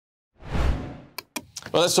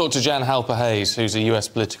Well, let's talk to Jan Halper-Hayes, who's a US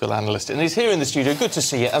political analyst, and he's here in the studio. Good to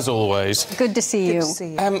see you, as always. Good to see you. Good to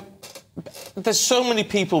see you. There's so many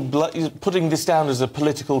people putting this down as a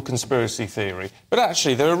political conspiracy theory, but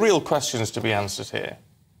actually there are real questions to be answered here.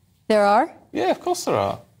 There are? Yeah, of course there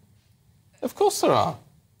are. Of course there are.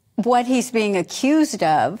 What he's being accused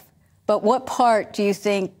of, but what part do you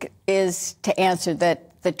think is to answer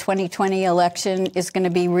that the 2020 election is going to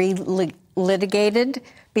be litigated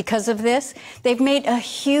because of this? They've made a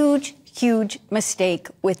huge, huge mistake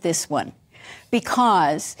with this one,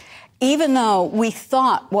 because even though we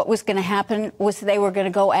thought what was going to happen was they were going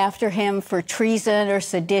to go after him for treason or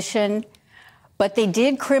sedition, but they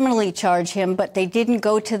did criminally charge him, but they didn't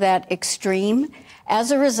go to that extreme. As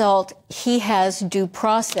a result, he has due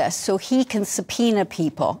process, so he can subpoena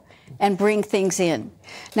people and bring things in.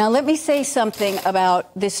 Now, let me say something about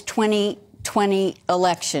this 2020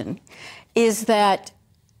 election, is that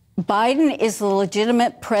Biden is the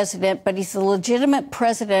legitimate president, but he's the legitimate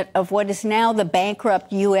president of what is now the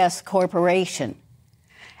bankrupt U.S. corporation.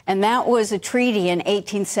 And that was a treaty in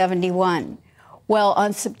 1871. Well,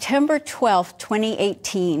 on September 12,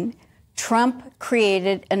 2018, Trump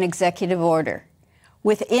created an executive order.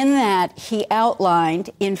 Within that, he outlined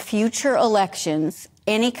in future elections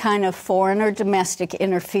any kind of foreign or domestic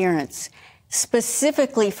interference,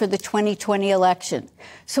 specifically for the 2020 election.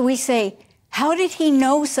 So we say, how did he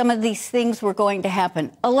know some of these things were going to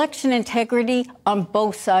happen? Election integrity on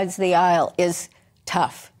both sides of the aisle is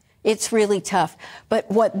tough. It's really tough.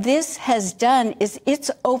 But what this has done is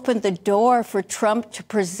it's opened the door for Trump to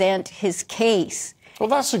present his case. Well,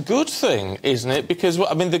 that's a good thing, isn't it? Because,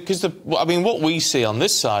 what we see on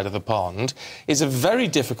this side of the pond is a very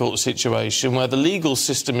difficult situation where the legal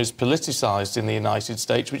system is politicised in the United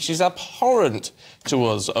States, which is abhorrent to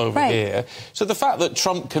us over here. So the fact that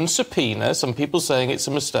Trump can subpoena, some people saying it's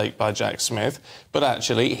a mistake by Jack Smith, but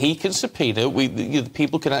actually he can subpoena,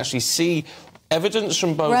 people can actually see evidence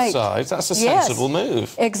from both sides. That's a sensible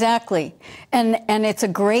move. Exactly. And it's a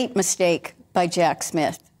great mistake by Jack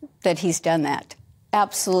Smith that he's done that.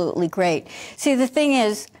 Absolutely great. See, the thing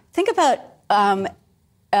is, think about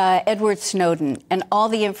Edward Snowden and all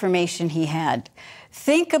the information he had.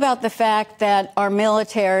 Think about the fact that our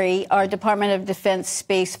military, our Department of Defense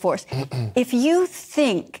Space Force, if you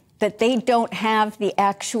think that they don't have the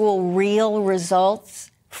actual real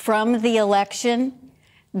results from the election,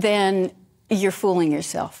 then you're fooling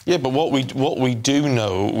yourself. Yeah, but what we do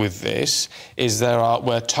know with this is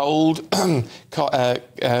we're told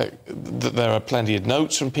that there are plenty of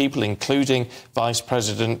notes from people, including Vice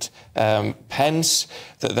President Pence,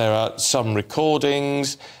 that there are some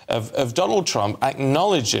recordings of Donald Trump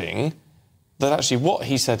acknowledging that actually what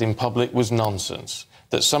he said in public was nonsense.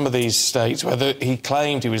 That some of these states, whether he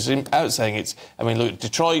claimed he was out saying look,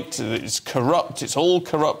 Detroit, it's corrupt, it's all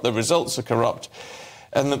corrupt, the results are corrupt.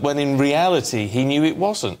 And that when in reality he knew it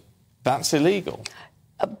wasn't. That's illegal.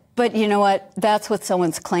 But you know what? That's what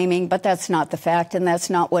someone's claiming, but that's not the fact, and that's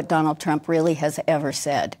not what Donald Trump really has ever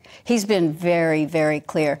said. He's been very, very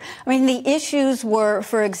clear. I mean, the issues were,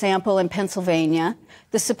 for example, in Pennsylvania,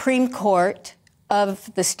 the Supreme Court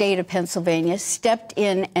of the state of Pennsylvania stepped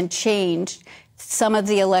in and changed some of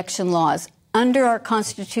the election laws. Under our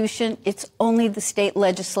Constitution, it's only the state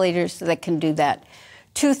legislators that can do that.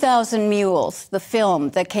 2,000 Mules, the film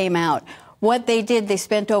that came out, what they did, they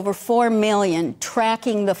spent over $4 million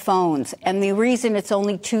tracking the phones. And the reason it's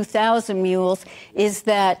only 2,000 mules is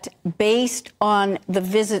that based on the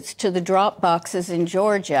visits to the drop boxes in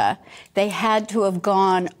Georgia, they had to have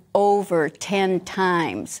gone over 10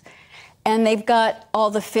 times. And they've got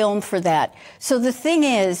all the film for that. So the thing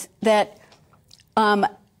is that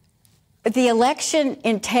the election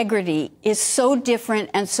integrity is so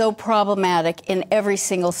different and so problematic in every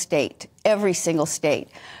single state.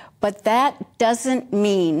 But that doesn't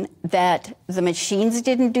mean that the machines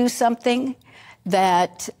didn't do something,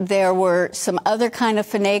 that there were some other kind of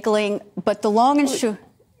finagling. But the long and short...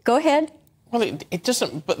 Go ahead. Well, it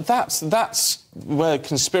doesn't... But that's where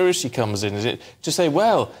conspiracy comes in, is it? To say,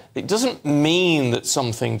 well, it doesn't mean that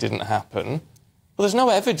something didn't happen. Well, there's no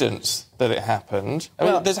evidence that it happened. I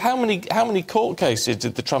mean, there's how many court cases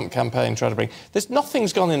did the Trump campaign try to bring?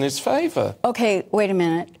 Nothing's gone in his favour. OK, wait a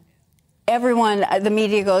minute. Everyone, the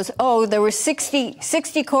media goes, oh, there were 60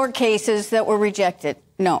 court cases that were rejected.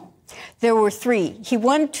 No, there were 3. He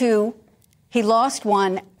won 2, he lost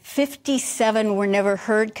 1, 57 were never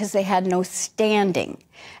heard because they had no standing.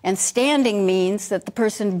 And standing means that the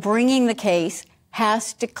person bringing the case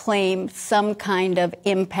has to claim some kind of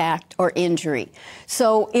impact or injury.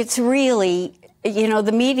 So it's really,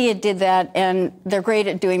 the media did that, and they're great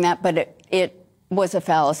at doing that, but it was a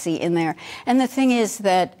fallacy in there. And the thing is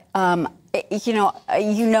that, I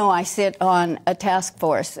sit on a task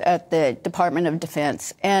force at the Department of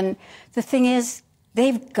Defense. And the thing is,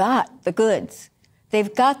 they've got the goods.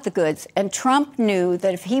 They've got the goods. And Trump knew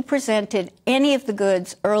that if he presented any of the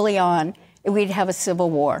goods early on, we'd have a civil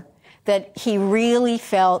war. That he really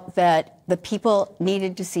felt that the people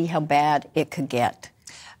needed to see how bad it could get.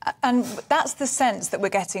 And that's the sense that we're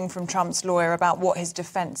getting from Trump's lawyer about what his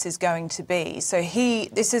defence is going to be. So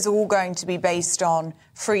this is all going to be based on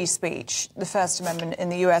free speech, the First Amendment in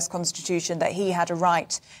the US Constitution, that he had a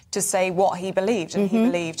right to say what he believed. And he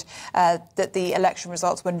believed that the election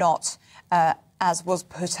results were not as was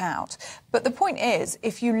put out. But the point is,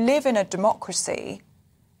 if you live in a democracy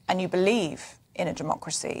and you believe in a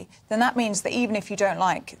democracy, then that means that even if you don't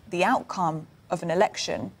like the outcome of an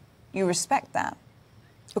election, you respect that.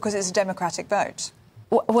 Because it's a democratic vote.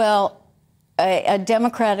 Well, a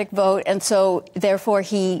democratic vote, and so therefore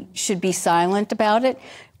he should be silent about it.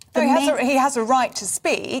 No, he has a right to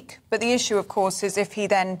speak, but the issue, of course, is if he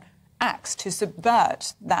then acts to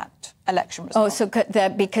subvert that election result. Oh, so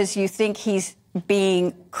that because you think he's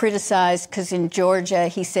being criticized because in Georgia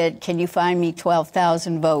he said, "Can you find me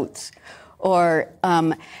 12,000 votes?" Or,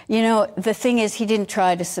 the thing is, he didn't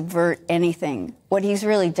try to subvert anything. What he's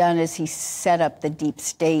really done is he set up the deep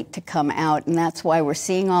state to come out, and that's why we're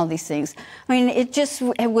seeing all these things. I mean,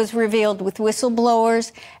 it was revealed with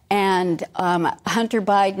whistleblowers and Hunter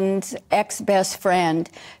Biden's ex-best friend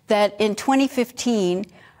that in 2015,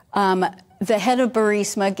 the head of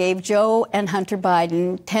Burisma gave Joe and Hunter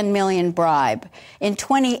Biden $10 million bribe. In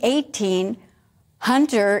 2018,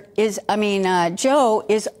 Joe is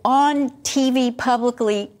on TV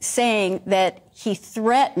publicly saying that he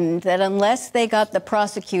threatened that unless they got the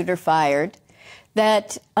prosecutor fired,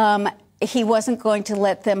 that he wasn't going to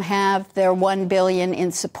let them have their $1 billion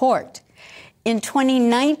in support. In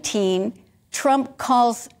 2019, Trump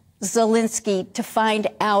calls Zelensky to find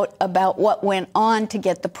out about what went on to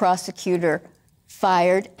get the prosecutor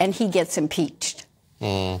fired, and he gets impeached.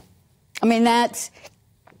 I mean,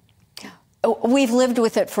 we've lived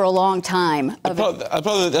with it for a long time.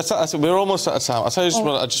 We're almost out of time. I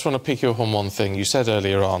just want to pick you up on one thing. You said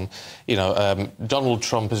earlier on, Donald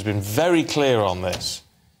Trump has been very clear on this.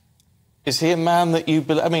 Is he a man that you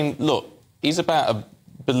believe? I mean, look, he's about as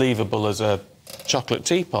believable as a chocolate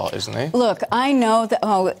teapot, isn't he? Look, I know that.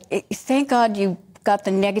 Oh, thank God you got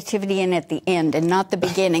the negativity in at the end and not the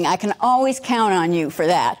beginning. I can always count on you for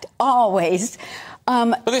that. Always.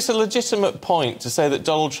 But it's a legitimate point to say that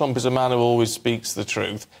Donald Trump is a man who always speaks the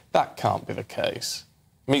truth. That can't be the case.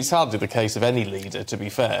 I mean, it's hardly the case of any leader, to be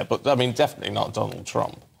fair, but, I mean, definitely not Donald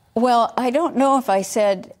Trump. Well, I don't know if I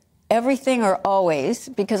said everything or always,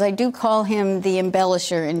 because I do call him the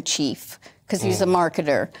embellisher-in-chief, because he's a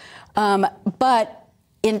marketer. But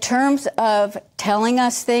in terms of telling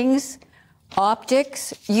us things,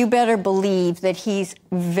 optics, you better believe that he's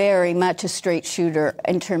very much a straight shooter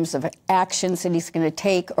in terms of actions that he's going to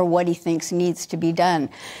take or what he thinks needs to be done.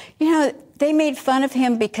 They made fun of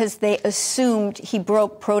him because they assumed he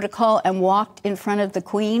broke protocol and walked in front of the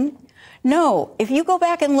Queen. No, if you go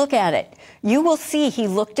back and look at it, you will see he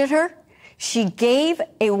looked at her. She gave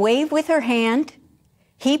a wave with her hand.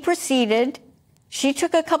 He proceeded. She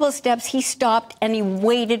took a couple of steps, he stopped, and he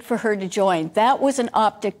waited for her to join. That was an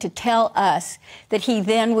optic to tell us that he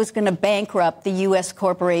then was going to bankrupt the U.S.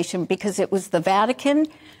 corporation because it was the Vatican,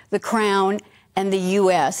 the Crown, and the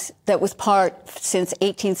U.S. that was part since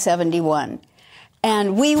 1871.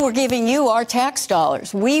 And we were giving you our tax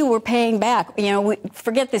dollars. We were paying back.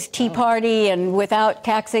 Forget this Tea Party and without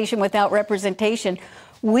taxation, without representation.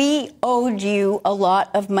 We owed you a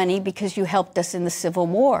lot of money because you helped us in the Civil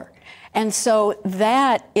War. And so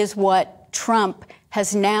that is what Trump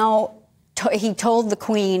has now, he told the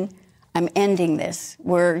Queen, I'm ending this.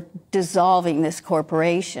 We're dissolving this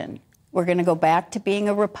corporation. We're going to go back to being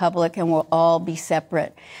a republic and we'll all be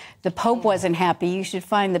separate. The Pope wasn't happy. You should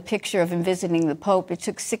find the picture of him visiting the Pope. It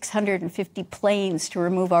took 650 planes to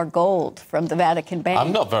remove our gold from the Vatican Bank.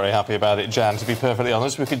 I'm not very happy about it, Jan, to be perfectly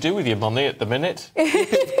honest. We could do with your money at the minute.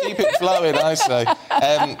 Keep it flowing, I say.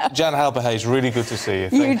 Jan Halper-Hayes, really good to see you.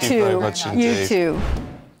 Thank you very much indeed. You too.